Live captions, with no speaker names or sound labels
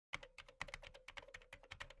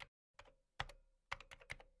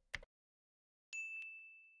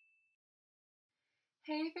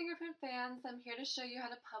Hey Fingerprint fans, I'm here to show you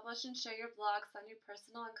how to publish and share your blogs on your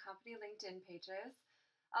personal and company LinkedIn pages.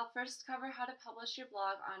 I'll first cover how to publish your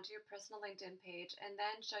blog onto your personal LinkedIn page and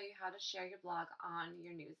then show you how to share your blog on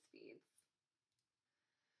your news feeds.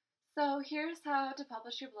 So here's how to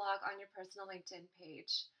publish your blog on your personal LinkedIn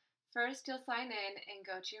page. First, you'll sign in and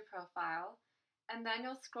go to your profile, and then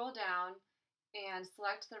you'll scroll down and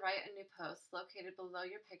select the Write a New Post located below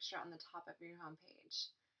your picture on the top of your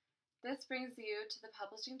homepage. This brings you to the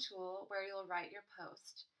publishing tool where you'll write your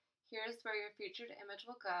post. Here's where your featured image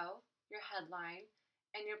will go, your headline,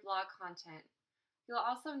 and your blog content. You'll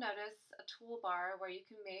also notice a toolbar where you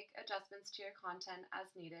can make adjustments to your content as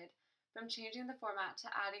needed, from changing the format to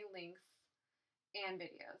adding links and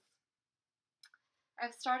videos.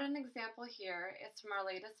 I've started an example here. It's from our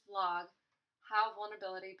latest blog, How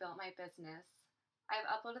Vulnerability Built My Business. I've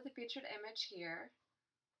uploaded the featured image here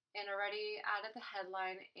and already added the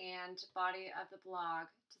headline and body of the blog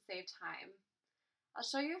to save time. I'll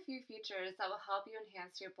show you a few features that will help you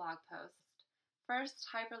enhance your blog post. First,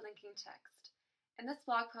 hyperlinking text. In this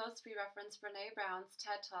blog post, we reference Brené Brown's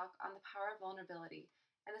TED Talk on the power of vulnerability,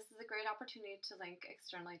 and this is a great opportunity to link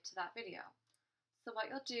externally to that video. So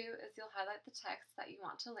what you'll do is you'll highlight the text that you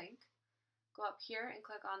want to link, go up here and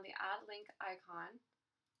click on the Add Link icon,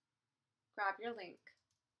 grab your link,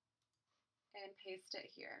 and paste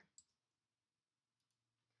it here.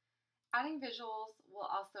 Adding visuals will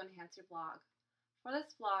also enhance your blog. For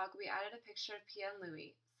this blog, we added a picture of Pia and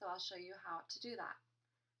Louie, so I'll show you how to do that.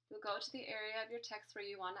 You'll go to the area of your text where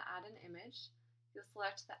you want to add an image. You'll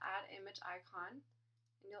select the Add Image icon,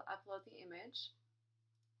 and you'll upload the image.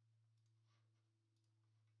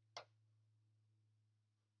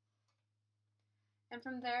 And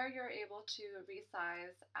from there, you're able to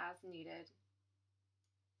resize as needed.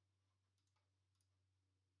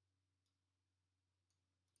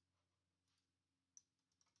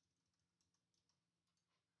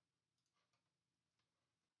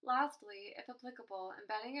 Lastly, if applicable,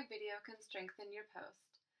 embedding a video can strengthen your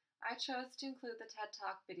post. I chose to include the TED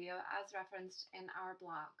Talk video as referenced in our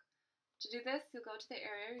blog. To do this, you'll go to the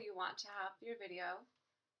area you want to have your video.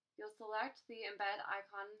 You'll select the embed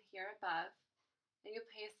icon here above, and you'll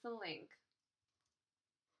paste the link.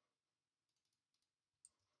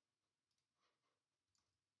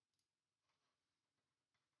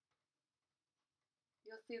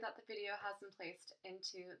 You'll see that the video has been placed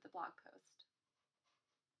into the blog post.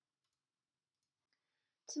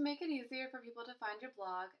 To make it easier for people to find your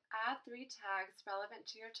blog, add 3 tags relevant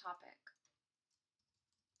to your topic.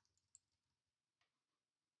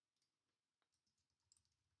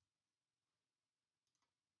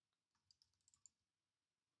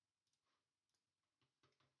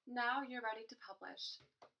 Now you're ready to publish.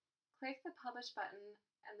 Click the Publish button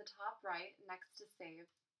in the top right next to Save.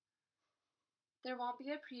 There won't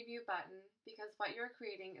be a preview button because what you're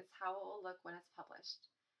creating is how it will look when it's published.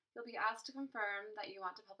 You'll be asked to confirm that you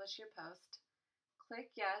want to publish your post.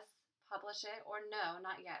 Click Yes, Publish It, or No,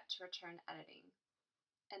 Not Yet to return editing.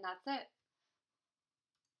 And that's it.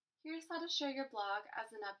 Here's how to share your blog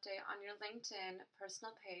as an update on your LinkedIn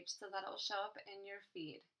personal page so that it will show up in your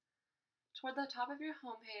feed. Toward the top of your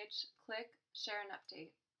homepage, click Share an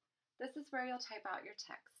Update. This is where you'll type out your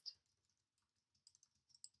text.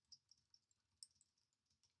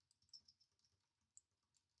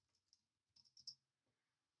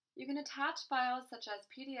 You can attach files such as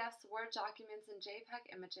PDFs, Word documents, and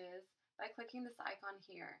JPEG images by clicking this icon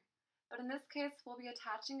here. But in this case, we'll be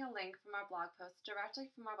attaching a link from our blog post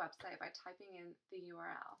directly from our website by typing in the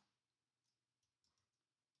URL.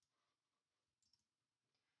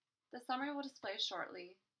 The summary will display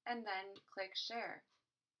shortly, and then click Share.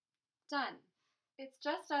 Done! It's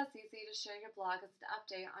just as easy to share your blog as an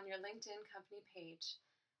update on your LinkedIn company page.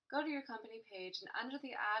 Go to your company page, and under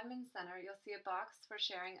the Admin Center, you'll see a box for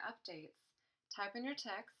sharing updates. Type in your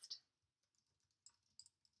text,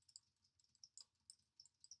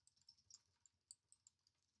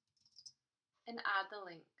 and add the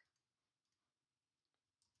link.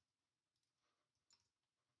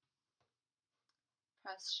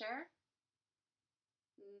 Press Share,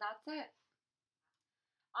 and that's it.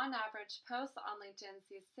 On average, posts on LinkedIn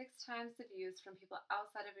see 6 times the views from people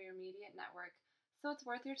outside of your immediate network, so it's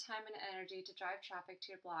worth your time and energy to drive traffic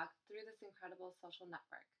to your blog through this incredible social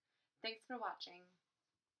network. Thanks for watching.